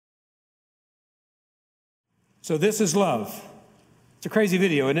So this is love. It's a crazy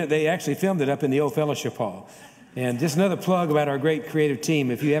video, isn't it? They actually filmed it up in the old fellowship hall. And just another plug about our great creative team.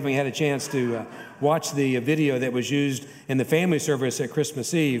 If you haven't had a chance to watch the video that was used in the family service at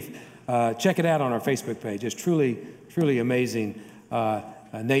Christmas Eve, check it out on our Facebook page. It's truly, truly amazing.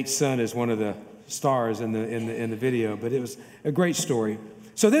 Nate's son is one of the stars in the video, but it was a great story.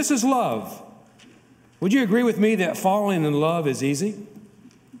 So this is love. Would you agree with me that falling in love is easy?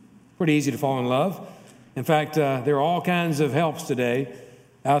 Pretty easy to fall in love. In fact, there are all kinds of helps today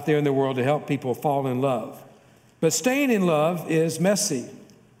out there in the world to help people fall in love. But staying in love is messy.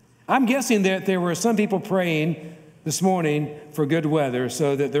 I'm guessing that there were some people praying this morning for good weather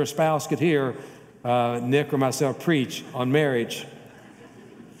so that their spouse could hear Nick or myself preach on marriage.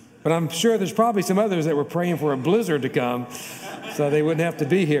 But I'm sure there's probably some others that were praying for a blizzard to come so they wouldn't have to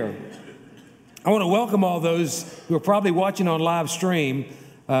be here. I want to welcome all those who are probably watching on live stream,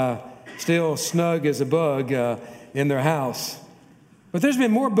 still snug as a bug in their house. But there's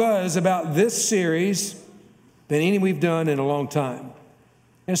been more buzz about this series than any we've done in a long time.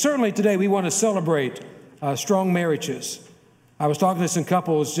 And certainly today we want to celebrate strong marriages. I was talking to some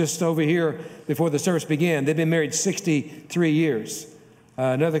couples just over here before the service began. They've been married 63 years.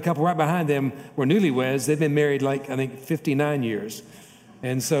 Another couple right behind them were newlyweds. They've been married 59 years.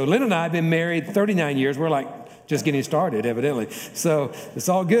 And so Lynn and I have been married 39 years. We're just getting started, evidently. So it's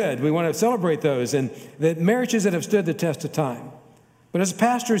all good. We want to celebrate those and the marriages that have stood the test of time. But as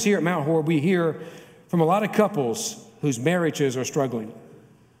pastors here at Mount Horeb, we hear from a lot of couples whose marriages are struggling.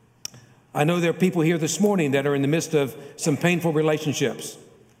 I know there are people here this morning that are in the midst of some painful relationships,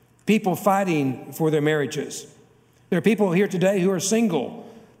 people fighting for their marriages. There are people here today who are single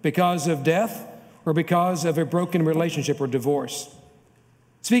because of death or because of a broken relationship or divorce.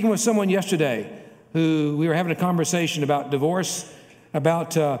 Speaking with someone yesterday who we were having a conversation about divorce,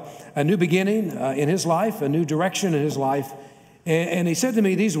 about a new beginning in his life, a new direction in his life. And he said to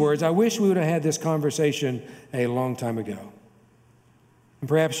me these words, I wish we would have had this conversation a long time ago. And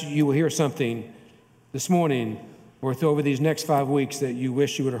perhaps you will hear something this morning or over these next 5 weeks that you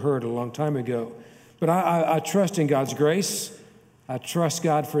wish you would have heard a long time ago. But I trust in God's grace. I trust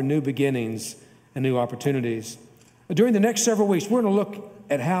God for new beginnings and new opportunities. During the next several weeks, we're going to look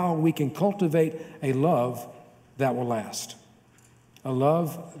at how we can cultivate a love that will last. A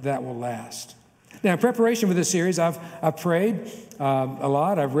love that will last. Now, in preparation for this series, I've prayed a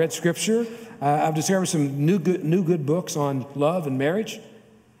lot. I've read Scripture. I've discovered some new good books on love and marriage.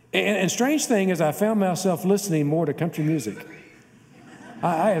 And strange thing is, I found myself listening more to country music.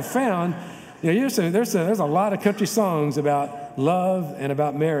 I have found, there's a lot of country songs about love and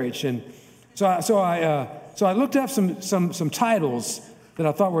about marriage. And so I looked up some titles that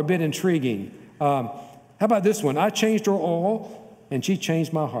I thought were a bit intriguing. How about this one? I changed her oil, and she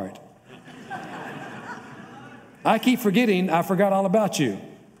changed my heart. I keep forgetting I forgot all about you.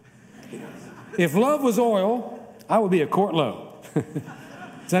 If love was oil, I would be a quart low.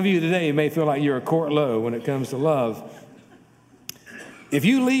 Some of you today may feel like you're a quart low when it comes to love. If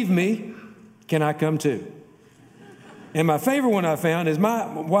you leave me, can I come too? And my favorite one I found is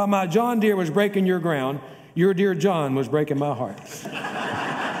while my John Deere was breaking your ground, your dear John was breaking my heart.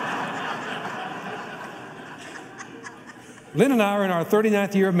 Lynn and I are in our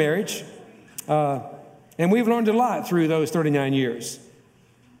 39th year of marriage. And we've learned a lot through those 39 years.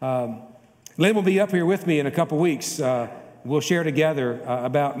 Lynn will be up here with me in a couple weeks. We'll share together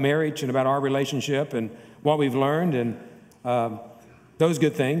about marriage and about our relationship and what we've learned and those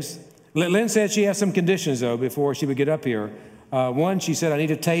good things. Lynn said she has some conditions, though, before she would get up here. One, she said, I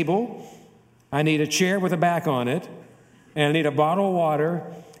need a table, I need a chair with a back on it, and I need a bottle of water,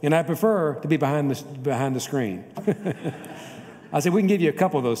 and I prefer to be behind the screen. I said, we can give you a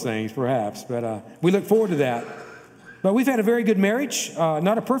couple of those things, perhaps, but we look forward to that. But we've had a very good marriage,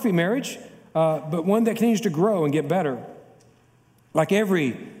 not a perfect marriage, but one that continues to grow and get better. Like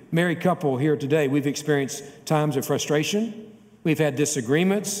every married couple here today, we've experienced times of frustration. We've had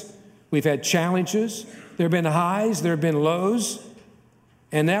disagreements. We've had challenges. There have been highs. There have been lows.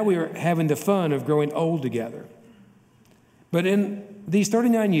 And now we are having the fun of growing old together. But in these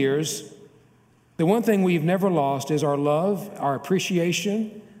 39 years, the one thing we've never lost is our love, our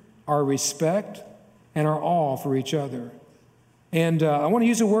appreciation, our respect, and our awe for each other. And I want to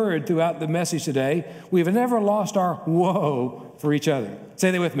use a word throughout the message today. We've never lost our whoa for each other.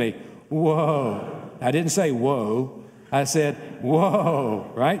 Say that with me. Whoa. I didn't say whoa. I said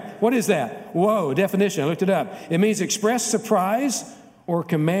whoa, right? What is that? Whoa, definition. I looked it up. It means express surprise or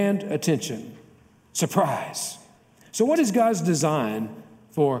command attention. Surprise. So what is God's design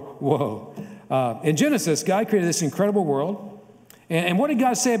for whoa? In Genesis, God created this incredible world. And what did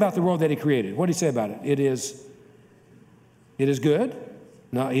God say about the world that he created? What did he say about it? It is It is good?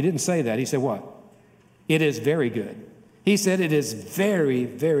 No, he didn't say that. He said what? It is very good. He said it is very,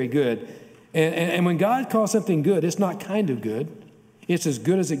 very good. And when God calls something good, it's not kind of good. It's as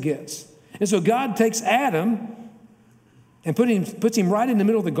good as it gets. And so God takes Adam and puts him right in the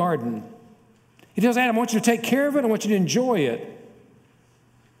middle of the garden. He tells Adam, I want you to take care of it. I want you to enjoy it.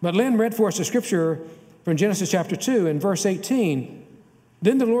 But Lynn read for us a scripture from Genesis chapter 2 and verse 18.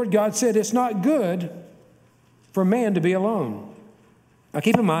 Then the Lord God said, it's not good for man to be alone. Now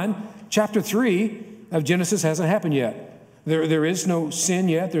keep in mind, chapter 3 of Genesis hasn't happened yet. There is no sin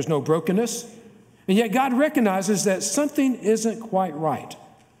yet. There's no brokenness. And yet God recognizes that something isn't quite right.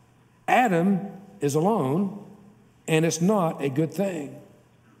 Adam is alone, and it's not a good thing.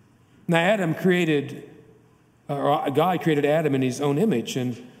 Now, God created Adam in his own image.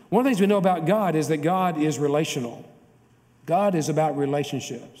 And one of the things we know about God is that God is relational. God is about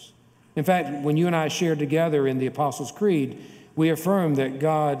relationships. In fact, when you and I shared together in the Apostles' Creed, we affirm that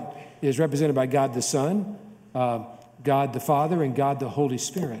God is represented by God the Son, God the Father, and God the Holy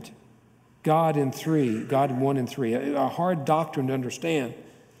Spirit. God in three, God in one and three. A hard doctrine to understand.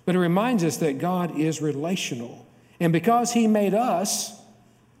 But it reminds us that God is relational. And because he made us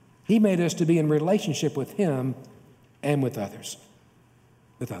to be in relationship with him and with others.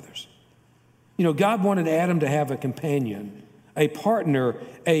 With others. You know, God wanted Adam to have a companion, a partner,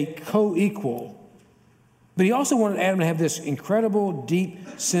 a co-equal. But he also wanted Adam to have this incredible,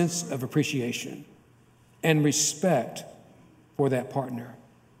 deep sense of appreciation and respect for that partner.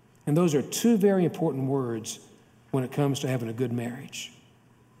 And those are two very important words when it comes to having a good marriage.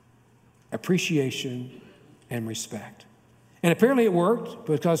 Appreciation and respect. And apparently it worked,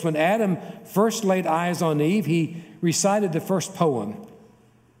 because when Adam first laid eyes on Eve, he recited the first poem.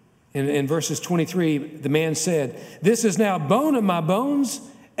 In verses 23, the man said, this is now bone of my bones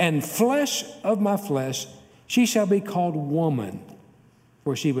and flesh of my flesh. She shall be called woman,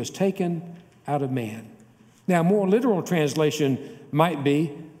 for she was taken out of man. Now, a more literal translation might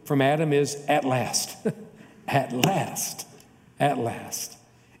be from Adam is at last. At last. At last.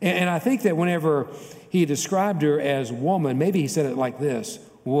 And I think that whenever he described her as woman, maybe he said it like this: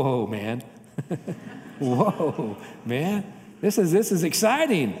 whoa, man. Whoa, man. This is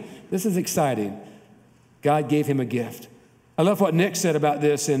exciting. This is exciting. God gave him a gift. I love what Nick said about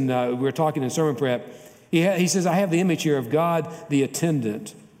this, and we were talking in sermon prep. He says, I have the image here of God, the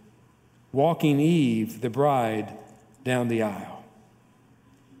attendant, walking Eve, the bride, down the aisle.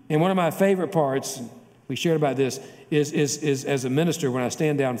 And one of my favorite parts, we shared about this, is as a minister, when I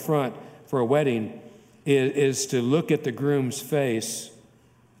stand down front for a wedding, is to look at the groom's face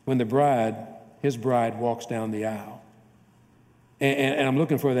when his bride walks down the aisle. And I'm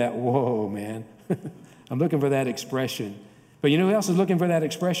looking for that, whoa, man. I'm looking for that expression. But you know who else is looking for that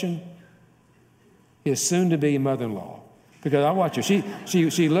expression? His soon-to-be mother-in-law. Because I watch her.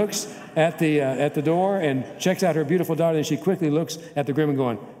 She looks at the door and checks out her beautiful daughter, and she quickly looks at the groom and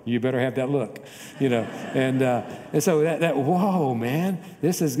going, you better have that look, you know. And so that whoa, man,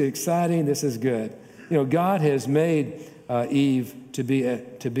 this is exciting. This is good. You know, God has made Eve to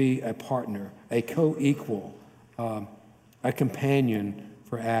be a partner, a co-equal, a companion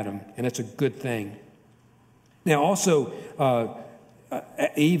for Adam, and it's a good thing. Now, also,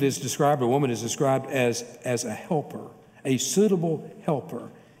 Eve is described, a woman is described as a helper, a suitable helper.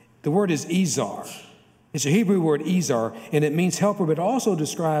 The word is Izar. It's a Hebrew word, Izar, and it means helper, but it also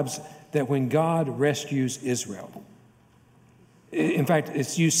describes that when God rescues Israel. In fact,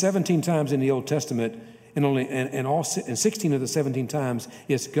 it's used 17 times in the Old Testament, and 16 of the 17 times,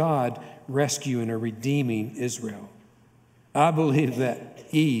 it's God rescuing or redeeming Israel. I believe that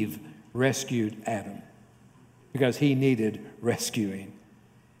Eve rescued Adam because he needed rescuing.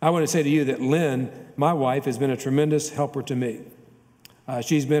 I want to say to you that Lynn, my wife, has been a tremendous helper to me.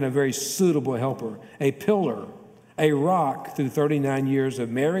 She's been a very suitable helper, a pillar, a rock through 39 years of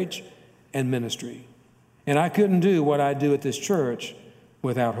marriage and ministry. And I couldn't do what I do at this church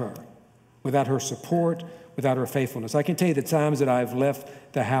without her support, without her faithfulness. I can tell you the times that I've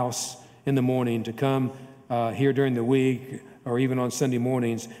left the house in the morning to come here during the week or even on Sunday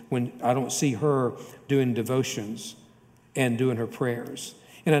mornings when I don't see her doing devotions and doing her prayers.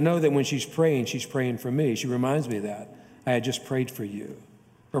 And I know that when she's praying for me. She reminds me of that. I had just prayed for you,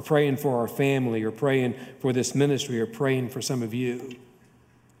 or praying for our family, or praying for this ministry, or praying for some of you.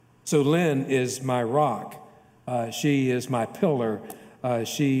 So Lynn is my rock. She is my pillar.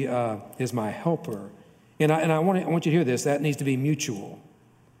 She is my helper. And I want you to hear this. That needs to be mutual.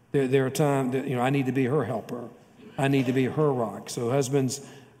 There are times that, I need to be her helper. I need to be her rock. So husbands,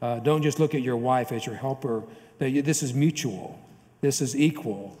 don't just look at your wife as your helper. This is mutual. This is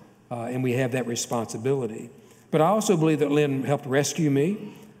equal. And we have that responsibility. But I also believe that Lynn helped rescue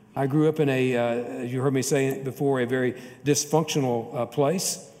me. I grew up in you heard me say it before, a very dysfunctional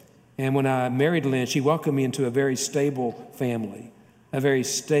place. And when I married Lynn, she welcomed me into a very stable family, a very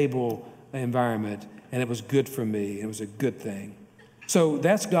stable environment, and it was good for me. It was a good thing. So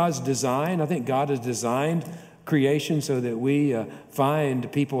that's God's design. I think God has designed creation so that we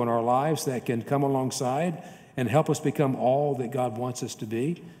find people in our lives that can come alongside and help us become all that God wants us to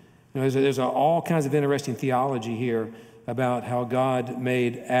be. You know, there's all kinds of interesting theology here about how God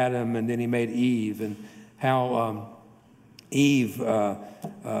made Adam and then he made Eve, and how Eve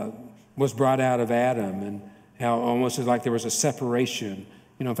was brought out of Adam, and how almost like there was a separation.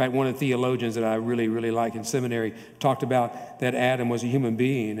 You know, in fact, one of the theologians that I really, really like in seminary talked about that Adam was a human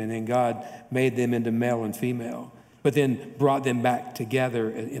being, and then God made them into male and female, but then brought them back together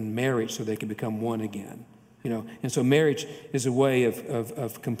in marriage so they could become one again. You know, and so marriage is a way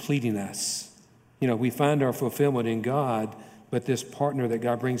of completing us. You know, we find our fulfillment in God, but this partner that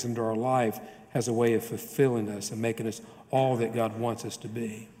God brings into our life has a way of fulfilling us and making us all that God wants us to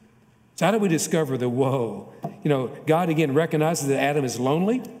be. So how do we discover the woe? You know, God again recognizes that Adam is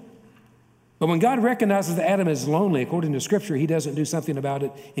lonely. But when God recognizes that Adam is lonely, according to Scripture, he doesn't do something about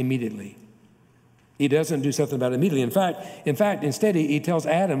it immediately. He doesn't do something about it immediately. In fact, instead he tells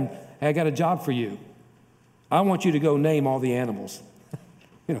Adam, hey, I got a job for you. I want you to go name all the animals.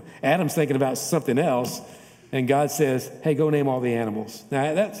 You know, Adam's thinking about something else, and God says, hey, go name all the animals.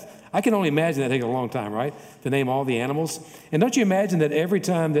 Now, I can only imagine that taking a long time, right, to name all the animals. And don't you imagine that every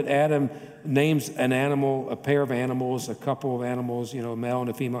time that Adam names an animal, a pair of animals, a couple of animals, you know, a male and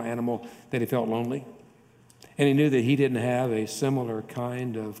a female animal, that he felt lonely? And he knew that he didn't have a similar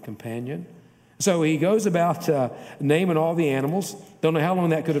kind of companion. So he goes about naming all the animals. Don't know how long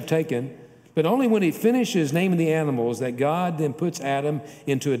that could have taken. But only when he finishes naming the animals that God then puts Adam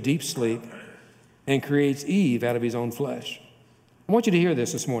into a deep sleep and creates Eve out of his own flesh. I want you to hear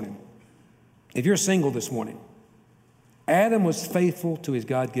this morning. If you're single this morning, Adam was faithful to his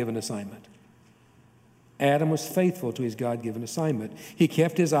God-given assignment. Adam was faithful to his God-given assignment. He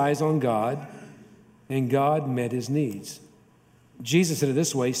kept his eyes on God, and God met his needs. Jesus said it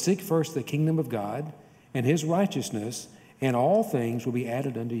this way, seek first the kingdom of God and his righteousness, and all things will be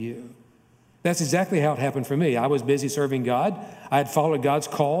added unto you. That's exactly how it happened for me. I was busy serving God. I had followed God's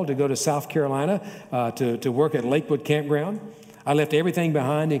call to go to South Carolina to work at Lakewood Campground. I left everything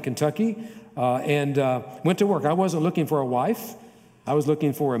behind in Kentucky and went to work. I wasn't looking for a wife. I was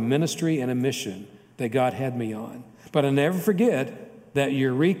looking for a ministry and a mission that God had me on. But I'll never forget that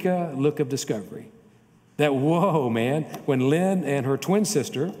eureka look of discovery. That whoa, man, when Lynn and her twin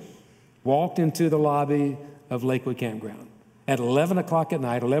sister walked into the lobby of Lakewood Campground at 11 o'clock at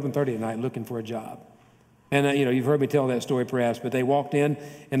night, 11:30 at night, looking for a job. And, you know, you've heard me tell that story perhaps, but they walked in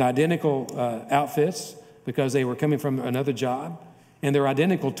identical outfits because they were coming from another job, and they're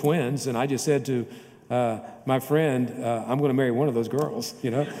identical twins. And I just said to my friend, I'm going to marry one of those girls,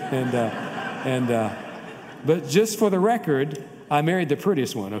 you know. But just for the record, I married the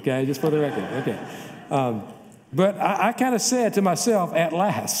prettiest one, okay? Just for the record, okay. But I kind of said to myself, at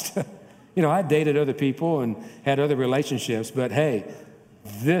last. You know, I dated other people and had other relationships, but hey,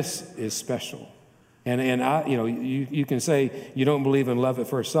 this is special. And I, you know, you can say you don't believe in love at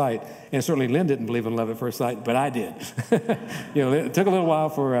first sight, and certainly Lynn didn't believe in love at first sight, but I did. You know, it took a little while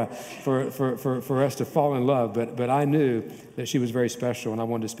for us to fall in love, but I knew that she was very special, and I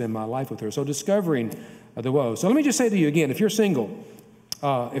wanted to spend my life with her. So discovering the woe. So let me just say to you again, if you're single,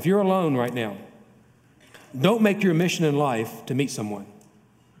 if you're alone right now, don't make your mission in life to meet someone.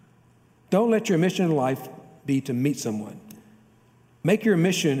 Don't let your mission in life be to meet someone. Make your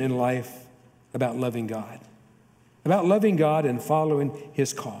mission in life about loving God and following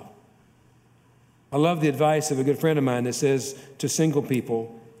his call. I love the advice of a good friend of mine that says to single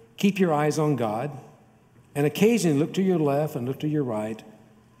people, keep your eyes on God and occasionally look to your left and look to your right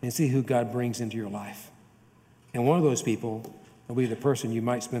and see who God brings into your life. And one of those people will be the person you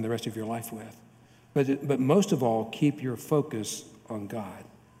might spend the rest of your life with. But most of all, keep your focus on God.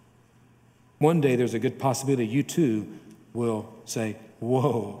 One day there's a good possibility you too will say,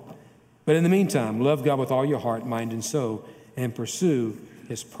 whoa. But in the meantime, love God with all your heart, mind, and soul, and pursue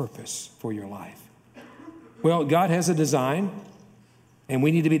his purpose for your life. Well, God has a design, and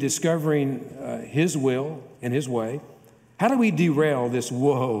we need to be discovering his will and his way. How do we derail this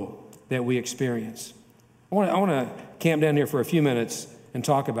woe that we experience? I want to camp down here for a few minutes and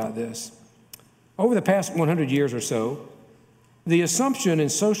talk about this. Over the past 100 years or so, the assumption in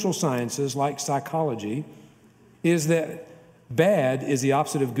social sciences like psychology is that bad is the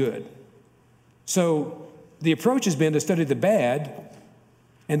opposite of good. So the approach has been to study the bad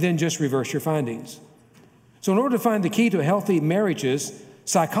and then just reverse your findings. So in order to find the key to healthy marriages,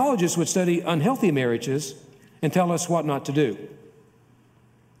 psychologists would study unhealthy marriages and tell us what not to do.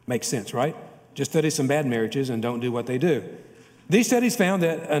 Makes sense, right? Just study some bad marriages and don't do what they do. These studies found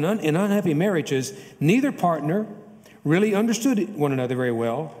that in unhappy marriages, neither partner really understood one another very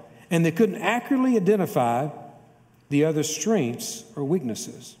well, and they couldn't accurately identify the other's strengths or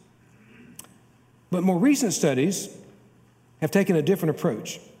weaknesses. But more recent studies have taken a different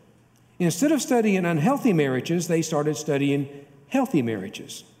approach. Instead of studying unhealthy marriages, they started studying healthy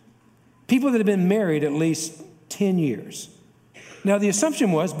marriages. People that have been married at least 10 years. Now, the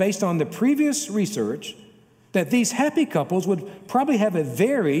assumption was, based on the previous research, that these happy couples would probably have a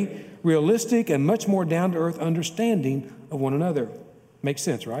very realistic and much more down-to-earth understanding of one another. Makes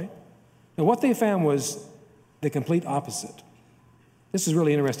sense, right? And what they found was the complete opposite. This is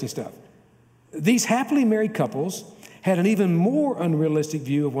really interesting stuff. These happily married couples had an even more unrealistic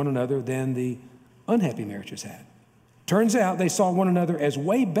view of one another than the unhappy marriages had. Turns out they saw one another as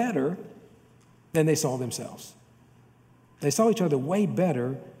way better than they saw themselves. They saw each other way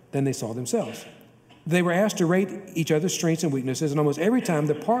better than they saw themselves. They were asked to rate each other's strengths and weaknesses, and almost every time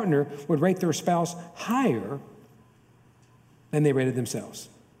the partner would rate their spouse higher than they rated themselves.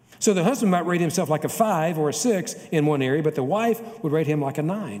 So the husband might rate himself like a 5 or a 6 in one area, but the wife would rate him like a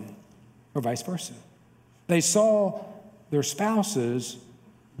 9, or vice versa. They saw their spouses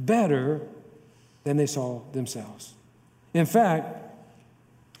better than they saw themselves. In fact,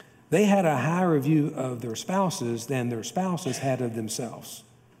 they had a higher view of their spouses than their spouses had of themselves.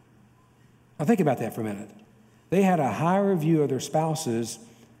 Now think about that for a minute. They had a higher view of their spouses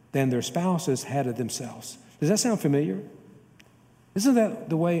than their spouses had of themselves. Does that sound familiar? Isn't that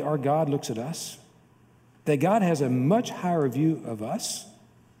the way our God looks at us? That God has a much higher view of us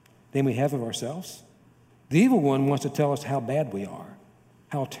than we have of ourselves? The evil one wants to tell us how bad we are,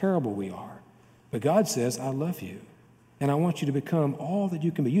 how terrible we are. But God says, I love you, and I want you to become all that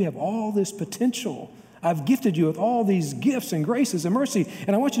you can be. You have all this potential. I've gifted you with all these gifts and graces and mercy,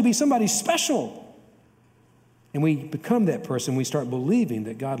 and I want you to be somebody special. And we become that person. We start believing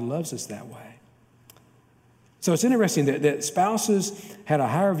that God loves us that way. So it's interesting that spouses had a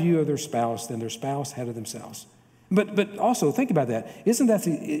higher view of their spouse than their spouse had of themselves. But also, think about that. Isn't that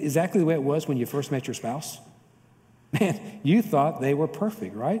exactly the way it was when you first met your spouse? Man, you thought they were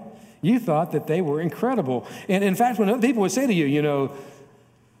perfect, right? You thought that they were incredible. And in fact, when other people would say to you, you know,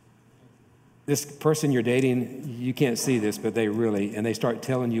 this person you're dating, you can't see this, but and they start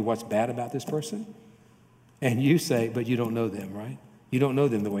telling you what's bad about this person. And you say, but you don't know them, right? You don't know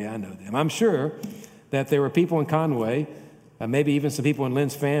them the way I know them. I'm sure that there were people in Conway, maybe even some people in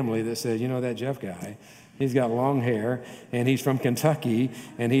Lynn's family that said, you know, that Jeff guy, he's got long hair, and he's from Kentucky,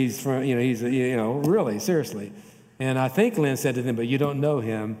 and he's from, really, seriously. And I think Lynn said to them, but you don't know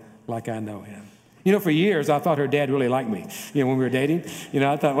him like I know him. You know, for years, I thought her dad really liked me. You know, when we were dating,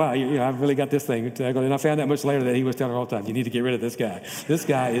 I thought, wow, I've really got this thing. And I found out much later that he was telling her all the time, you need to get rid of this guy. This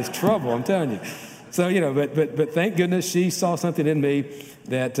guy is trouble, I'm telling you. So, but thank goodness she saw something in me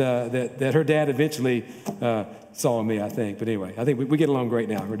that her dad eventually saw in me, I think. But anyway, I think we get along great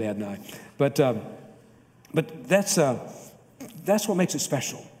now, her dad and I. But that's what makes it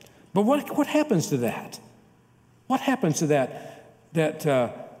special. But what happens to that? What happens to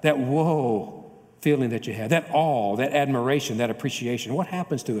that whoa feeling that you have, that awe, that admiration, that appreciation? What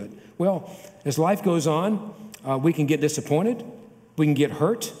happens to it? Well, as life goes on, we can get disappointed, we can get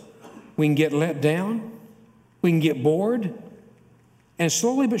hurt, we can get let down, we can get bored, and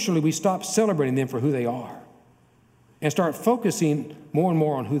slowly but surely we stop celebrating them for who they are and start focusing more and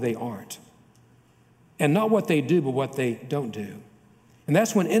more on who they aren't. And not what they do, but what they don't do. And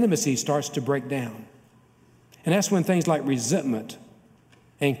that's when intimacy starts to break down. And that's when things like resentment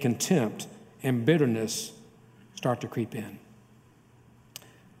and contempt and bitterness start to creep in.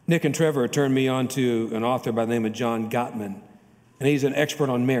 Nick and Trevor turned me on to an author by the name of John Gottman, and he's an expert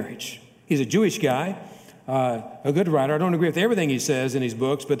on marriage. He's a Jewish guy, a good writer. I don't agree with everything he says in his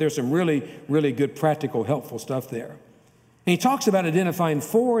books, but there's some really, really good, practical, helpful stuff there. And he talks about identifying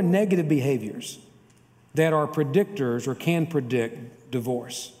 4 negative behaviors that are predictors or can predict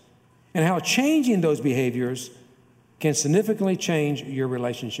divorce, and how changing those behaviors can significantly change your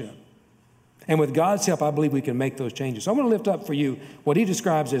relationship. And with God's help, I believe we can make those changes. So I'm going to lift up for you what he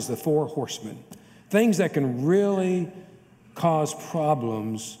describes as the 4 horsemen, things that can really cause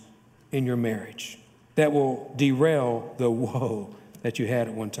problems in your marriage, that will derail the woe that you had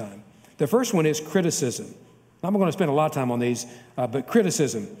at one time. The first one is criticism. I'm going to spend a lot of time on these, but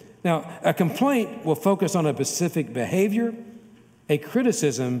criticism. Now, a complaint will focus on a specific behavior. A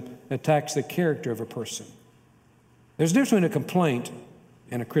criticism attacks the character of a person. There's a difference between a complaint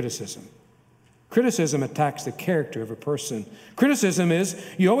and a criticism. Criticism attacks the character of a person. Criticism is,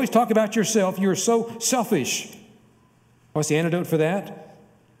 you always talk about yourself. You're so selfish. What's the antidote for that?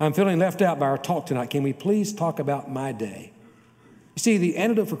 I'm feeling left out by our talk tonight. Can we please talk about my day? You see, the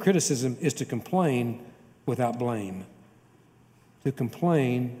antidote for criticism is to complain without blame. To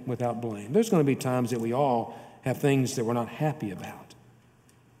complain without blame. There's going to be times that we all have things that we're not happy about.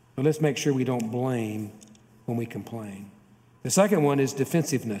 But let's make sure we don't blame when we complain. The second one is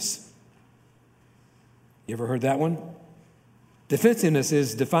defensiveness. You ever heard that one? Defensiveness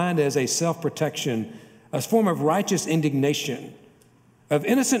is defined as a self-protection, a form of righteous indignation, of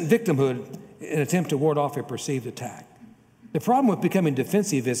innocent victimhood in an attempt to ward off a perceived attack. The problem with becoming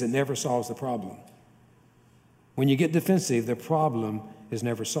defensive is it never solves the problem. When you get defensive, the problem is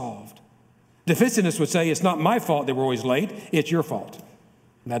never solved. Defensiveness would say, it's not my fault that we're always late, it's your fault.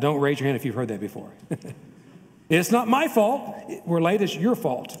 Now, don't raise your hand if you've heard that before. It's not my fault, we're late, it's your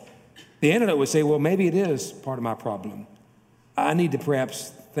fault. The antidote would say, well, maybe it is part of my problem. I need to perhaps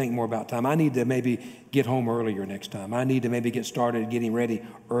think more about time. I need to maybe get home earlier next time. I need to maybe get started getting ready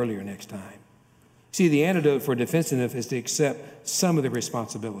earlier next time. See, the antidote for defensiveness is to accept some of the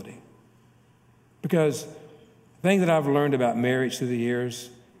responsibility. Because the thing that I've learned about marriage through the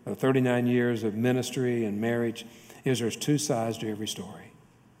years, 39 years of ministry and marriage, is there's two sides to every story.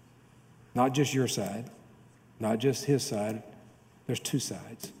 Not just your side, not just his side, there's two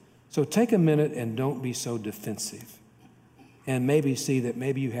sides. So take a minute and don't be so defensive. And maybe see that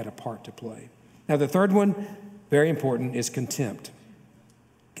maybe you had a part to play. Now, the third one, very important, is contempt.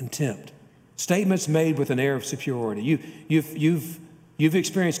 Contempt. Statements made with an air of superiority. You've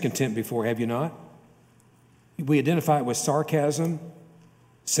experienced contempt before, have you not? We identify it with sarcasm,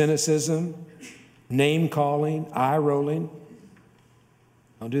 cynicism, name-calling, eye-rolling.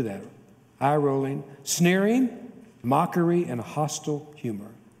 Don't do that. Eye-rolling, sneering, mockery, and hostile humor.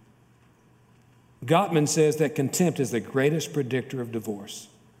 Gottman says that contempt is the greatest predictor of divorce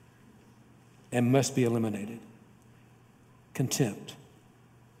and must be eliminated. Contempt.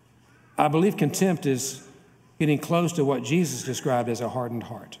 I believe contempt is getting close to what Jesus described as a hardened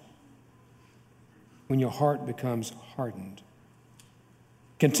heart. When your heart becomes hardened.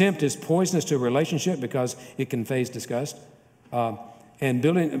 Contempt is poisonous to a relationship because it conveys disgust. But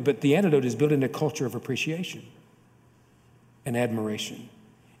the antidote is building a culture of appreciation and admiration.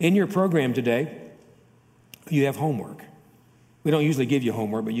 In your program today, you have homework. We don't usually give you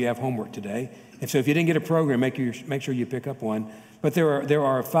homework, but you have homework today. And so if you didn't get a program, make sure you pick up one. But there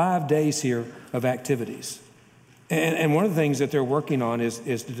are 5 days here of activities. And one of the things that they're working on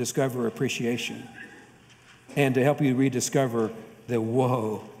is to discover appreciation and to help you rediscover the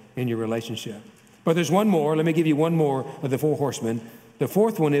woe in your relationship. But there's one more. Let me give you one more of the 4 horsemen. The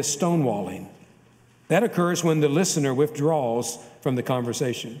fourth one is stonewalling. That occurs when the listener withdraws from the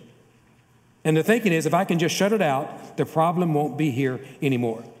conversation. And the thinking is, if I can just shut it out, the problem won't be here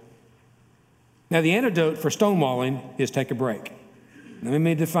anymore. Now, the antidote for stonewalling is take a break. Let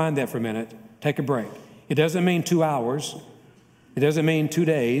me define that for a minute. Take a break. It doesn't mean 2 hours. It doesn't mean 2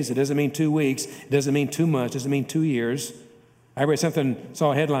 days. It doesn't mean 2 weeks. It doesn't mean 2 months. It doesn't mean 2 years. I read something,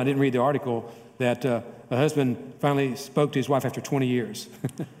 saw a headline, didn't read the article, that a husband finally spoke to his wife after 20 years.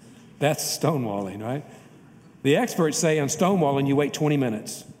 That's stonewalling, right? The experts say on stonewalling, you wait 20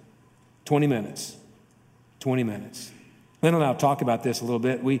 minutes. 20 minutes. 20 minutes. Lynn and I will talk about this a little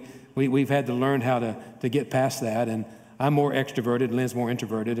bit. We've had to learn how to get past that, and I'm more extroverted, Lynn's more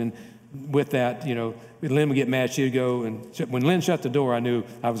introverted, and with that, Lynn would get mad, she would go, and when Lynn shut the door, I knew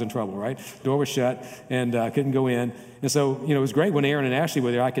I was in trouble, right? The door was shut, and I couldn't go in. And so, it was great when Aaron and Ashley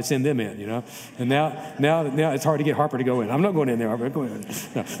were there, I could send them in, And now it's hard to get Harper to go in. I'm not going in there, Harper, go in.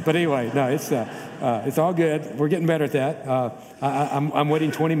 No. But anyway, no, it's all good. We're getting better at that. I'm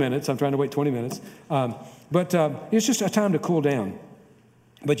waiting 20 minutes. I'm trying to wait 20 minutes. But it's just a time to cool down.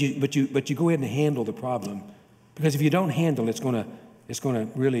 But you go ahead and handle the problem. Because if you don't handle it, it's going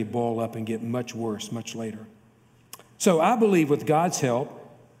to really boil up and get much worse much later. So I believe with God's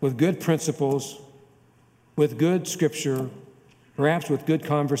help, with good principles, with good scripture, perhaps with good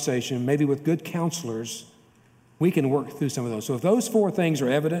conversation, maybe with good counselors, we can work through some of those. So if those 4 things are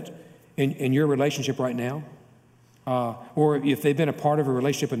evident in your relationship right now, or if they've been a part of a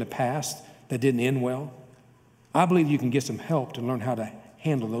relationship in the past that didn't end well, I believe you can get some help to learn how to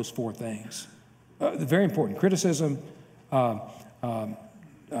handle those 4 things. Very important: criticism,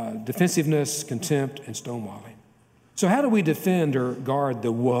 defensiveness, contempt, and stonewalling. So how do we defend or guard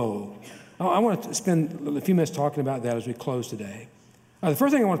the woe? I want to spend a few minutes talking about that as we close today. The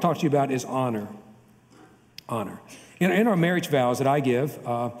first thing I want to talk to you about is honor. Honor. In our marriage vows that I give,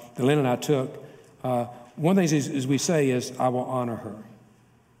 that Lynn and I took, one of the things is we say is, I will honor her.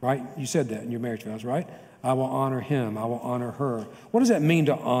 right? You said that in your marriage vows, right? I will honor him. I will honor her. What does that mean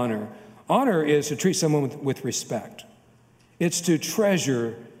to honor? Honor is to treat someone with respect. It's to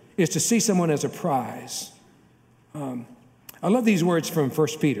treasure. It's to see someone as a prize. I love these words from 1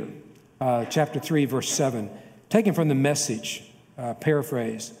 Peter, chapter 3, verse 7, taken from the Message,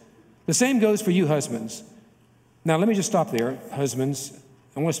 paraphrase. The same goes for you husbands. Now, let me just stop there, husbands.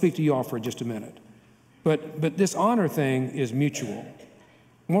 I want to speak to you all for just a minute. But this honor thing is mutual.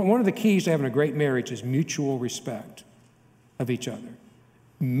 One of the keys to having a great marriage is mutual respect of each other,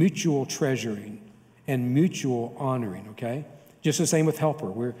 mutual treasuring, and mutual honoring, okay? Just the same with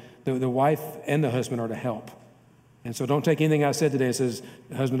helper. The wife and the husband are to help. And so don't take anything I said today that says,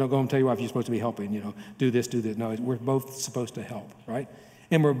 husband, don't go home and tell your wife you're supposed to be helping, do this, do this. No, we're both supposed to help, right?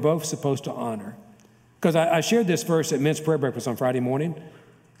 And we're both supposed to honor. Because I shared this verse at men's prayer breakfast on Friday morning,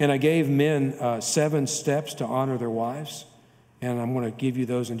 and I gave men 7 steps to honor their wives. And I'm going to give you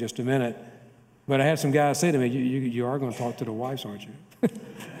those in just a minute. But I had some guys say to me, you are going to talk to the wives, aren't you?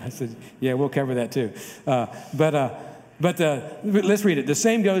 I said, yeah, we'll cover that too. But let's read it. The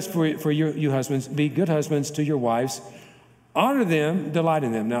same goes for you husbands. Be good husbands to your wives. Honor them, delight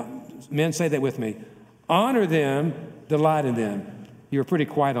in them. Now, men, say that with me. Honor them, delight in them. You were pretty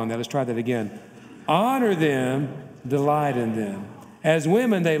quiet on that. Let's try that again. Honor them, delight in them. As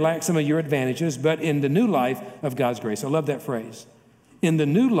women, they lack some of your advantages, but in the new life of God's grace. I love that phrase. In the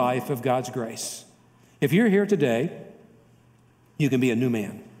new life of God's grace. If you're here today, you can be a new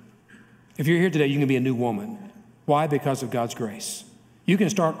man. If you're here today, you can be a new woman. Why? Because of God's grace. You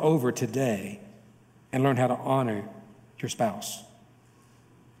can start over today and learn how to honor your spouse.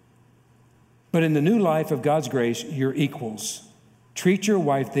 But in the new life of God's grace, you're equals. Treat your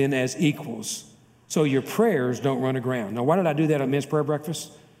wife then as equals, so your prayers don't run aground. Now, why did I do that at men's prayer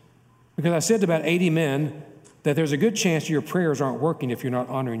breakfast? Because I said to about 80 men that there's a good chance your prayers aren't working if you're not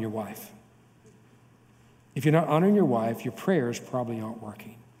honoring your wife. If you're not honoring your wife, your prayers probably aren't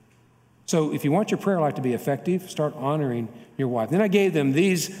working. So if you want your prayer life to be effective, start honoring your wife. Then I gave them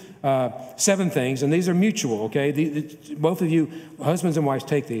these 7 things, and these are mutual, okay? Both of you, husbands and wives,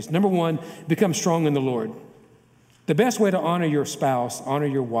 take these. Number 1, become strong in the Lord. The best way to honor your spouse, honor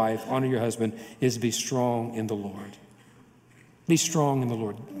your wife, honor your husband is to be strong in the Lord. Be strong in the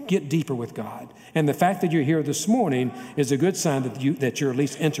Lord. Get deeper with God. And the fact that you're here this morning is a good sign that you're at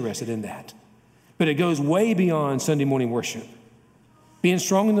least interested in that. But it goes way beyond Sunday morning worship. Being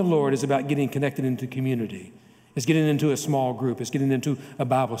strong in the Lord is about getting connected into community. It's getting into a small group. It's getting into a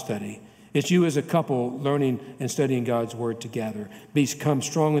Bible study. It's you as a couple learning and studying God's word together. Become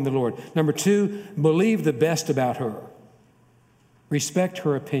strong in the Lord. Number 2, believe the best about her. Respect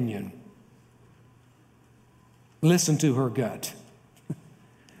her opinion. Listen to her gut.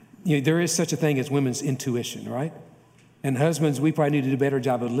 There is such a thing as women's intuition, right? And husbands, we probably need to do a better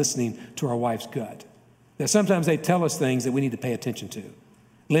job of listening to our wife's gut. That sometimes they tell us things that we need to pay attention to.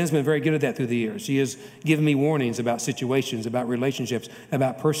 Lynn's been very good at that through the years. She has given me warnings about situations, about relationships,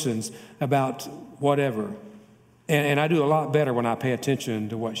 about persons, about whatever. And I do a lot better when I pay attention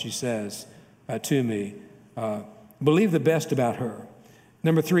to what she says to me. Believe the best about her.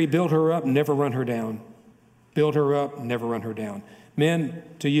 Number 3, build her up, never run her down. Build her up, never run her down. Men,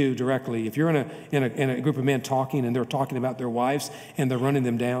 to you directly, if you're in a group of men talking and they're talking about their wives and they're running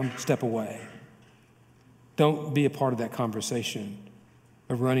them down, step away. Don't be a part of that conversation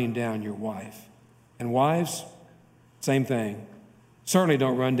of running down your wife. And wives, same thing. Certainly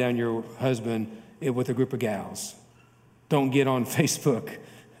don't run down your husband with a group of gals. Don't get on Facebook.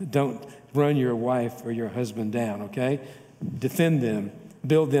 Don't run your wife or your husband down, okay? Defend them,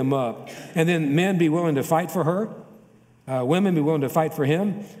 build them up. And then men, be willing to fight for her. Women, be willing to fight for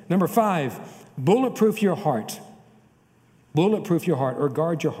him. Number 5, bulletproof your heart. Bulletproof your heart, or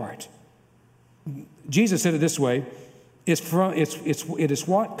guard your heart. Jesus said it this way, it is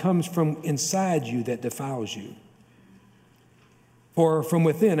what comes from inside you that defiles you. For from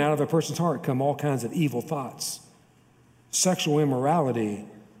within, out of a person's heart, come all kinds of evil thoughts, sexual immorality,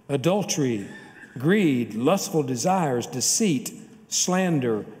 adultery, greed, lustful desires, deceit,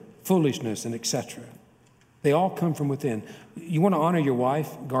 slander, foolishness, and etc. They all come from within. You want to honor your wife?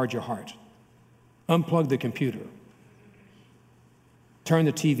 Guard your heart. Unplug the computer. Turn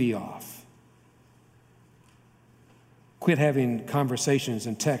the TV off. Quit having conversations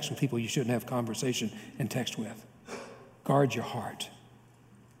and text with people you shouldn't have conversation and text with. Guard your heart.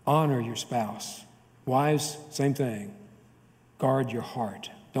 Honor your spouse. Wives, same thing. Guard your heart.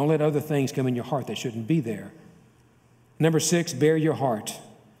 Don't let other things come in your heart that shouldn't be there. Number 6, bear your heart.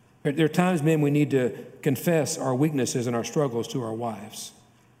 There are times, men, we need to confess our weaknesses and our struggles to our wives.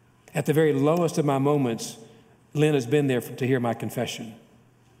 At the very lowest of my moments, Lynn has been there to hear my confession.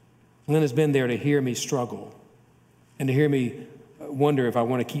 Lynn has been there to hear me struggle and to hear me wonder if I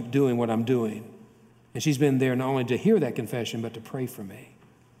want to keep doing what I'm doing. And she's been there not only to hear that confession, but to pray for me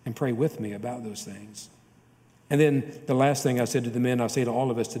and pray with me about those things. And then the last thing I said to the men, I'll say to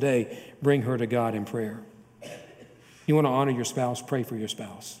all of us today, bring her to God in prayer. You want to honor your spouse, pray for your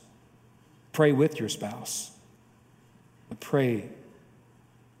spouse. Pray with your spouse. But pray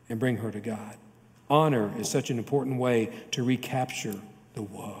and bring her to God. Honor is such an important way to recapture the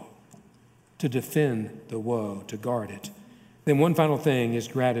woe, to defend the woe, to guard it. Then one final thing is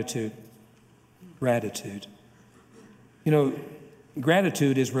gratitude. Gratitude. You know,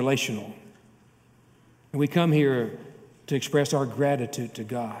 gratitude is relational. And we come here to express our gratitude to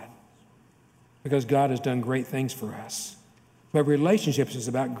God because God has done great things for us. But relationships is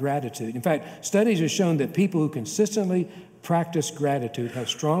about gratitude. In fact, studies have shown that people who consistently practice gratitude have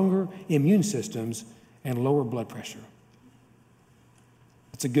stronger immune systems and lower blood pressure.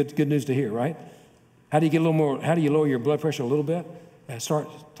 It's a good news to hear, right? How do you lower your blood pressure a little bit? Start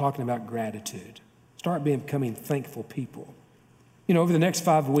talking about gratitude. Start becoming thankful people. You know, over the next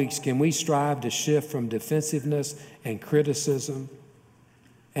 5 weeks, can we strive to shift from defensiveness and criticism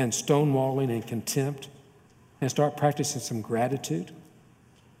and stonewalling and contempt and start practicing some gratitude?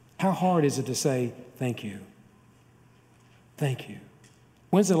 How hard is it to say thank you? Thank you.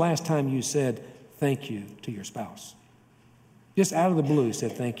 When's the last time you said thank you to your spouse? Just out of the blue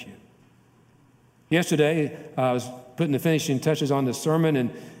said thank you. Yesterday, I was putting the finishing touches on the sermon,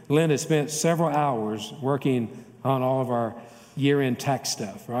 and Lynn has spent several hours working on all of our year-end tax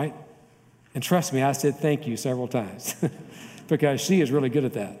stuff, right? And trust me, I said thank you several times because she is really good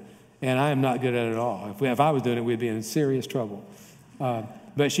at that. And I am not good at it at all. If I was doing it, we'd be in serious trouble. But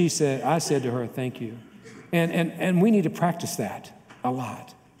I said to her, thank you. And we need to practice that a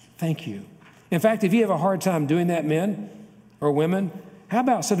lot. Thank you. In fact, if you have a hard time doing that, men or women, how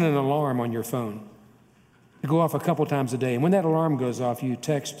about setting an alarm on your phone to go off a couple times a day? And when that alarm goes off, you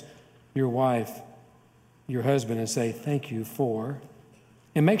text your wife, your husband, and say, thank you for,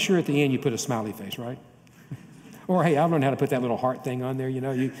 and make sure at the end you put a smiley face, right? Or, hey, I've learned how to put that little heart thing on there, you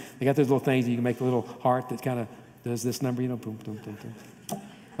know. They got those little things that you can make a little heart that kind of does this number, you know, boom, boom, boom, boom.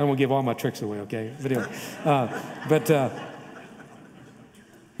 I don't want to give all my tricks away, okay? But anyway,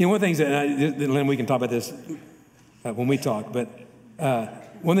 you know, one of the things that, Lynn, we can talk about this when we talk, but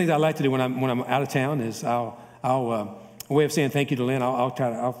one of the things I like to do when I'm out of town is I'll a way of saying thank you to Lynn,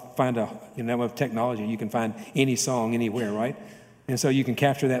 I'll find with technology, you can find any song anywhere, right? And so you can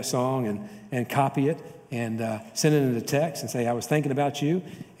capture that song and copy it and send it in a text and say, I was thinking about you.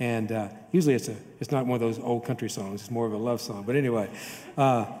 And usually it's not one of those old country songs. It's more of a love song. But anyway,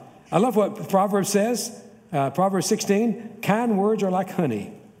 I love what Proverbs says. Proverbs 16, kind words are like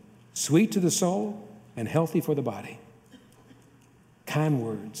honey, sweet to the soul and healthy for the body. Kind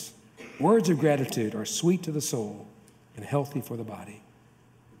words. Words of gratitude are sweet to the soul and healthy for the body.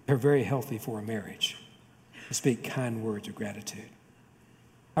 They're very healthy for a marriage to speak kind words of gratitude.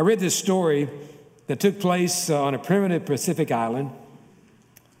 I read this story that took place on a primitive Pacific island.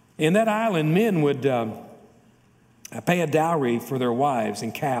 In that island, men would pay a dowry for their wives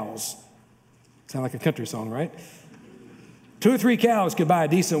and cows. Sound like a country song, right? 2 or 3 cows could buy a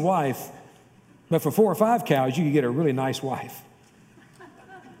decent wife, but for 4 or 5 cows, you could get a really nice wife.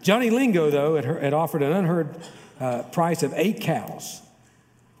 Johnny Lingo, though, had offered an unheard price of 8 cows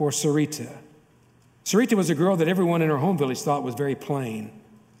for Sarita. Sarita was a girl that everyone in her home village thought was very plain.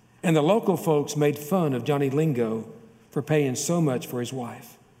 And the local folks made fun of Johnny Lingo for paying so much for his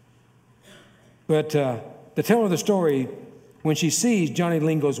wife. But the teller of the story, when she sees Johnny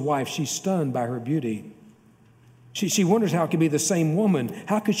Lingo's wife, she's stunned by her beauty. She wonders how it could be the same woman.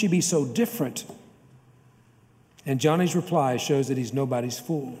 How could she be so different? And Johnny's reply shows that he's nobody's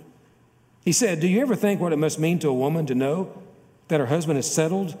fool. He said, do you ever think what it must mean to a woman to know that her husband has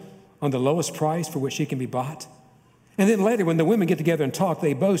settled on the lowest price for which she can be bought? And then later, when the women get together and talk,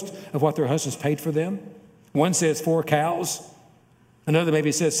 they boast of what their husbands paid for them. One says 4 cows. Another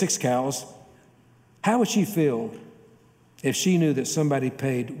maybe says 6 cows. How would she feel if she knew that somebody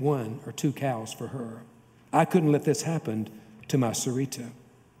paid 1 or 2 cows for her? I couldn't let this happen to my Sarita.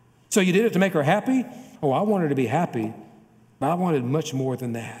 So you did it to make her happy? Oh, I want her to be happy, but I wanted much more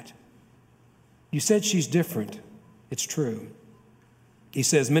than that. You said she's different. It's true. He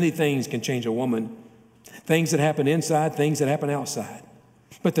says many things can change a woman. Things that happen inside, things that happen outside.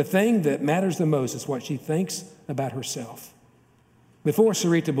 But the thing that matters the most is what she thinks about herself. Before,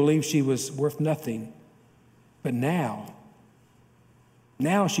 Sarita believed she was worth nothing. But now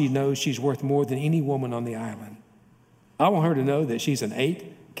she knows she's worth more than any woman on the island. I want her to know that she's an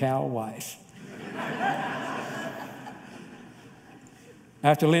 8-cow wife.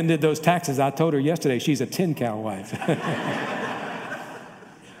 After Lynn did those taxes, I told her yesterday she's a 10-cow wife.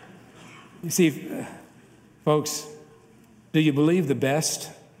 You see, folks, do you believe the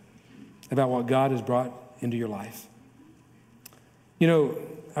best about what God has brought into your life? You know,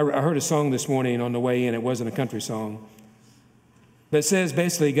 I heard a song this morning on the way in. It wasn't a country song. But it says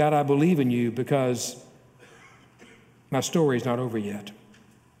basically, God, I believe in you because my story's not over yet.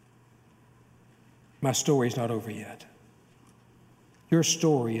 My story's not over yet. Your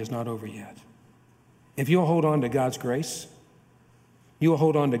story is not over yet. If you'll hold on to God's grace, you'll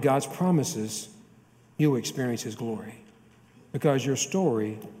hold on to God's promises, you'll experience His glory because your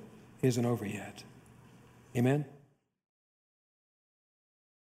story isn't over yet. Amen?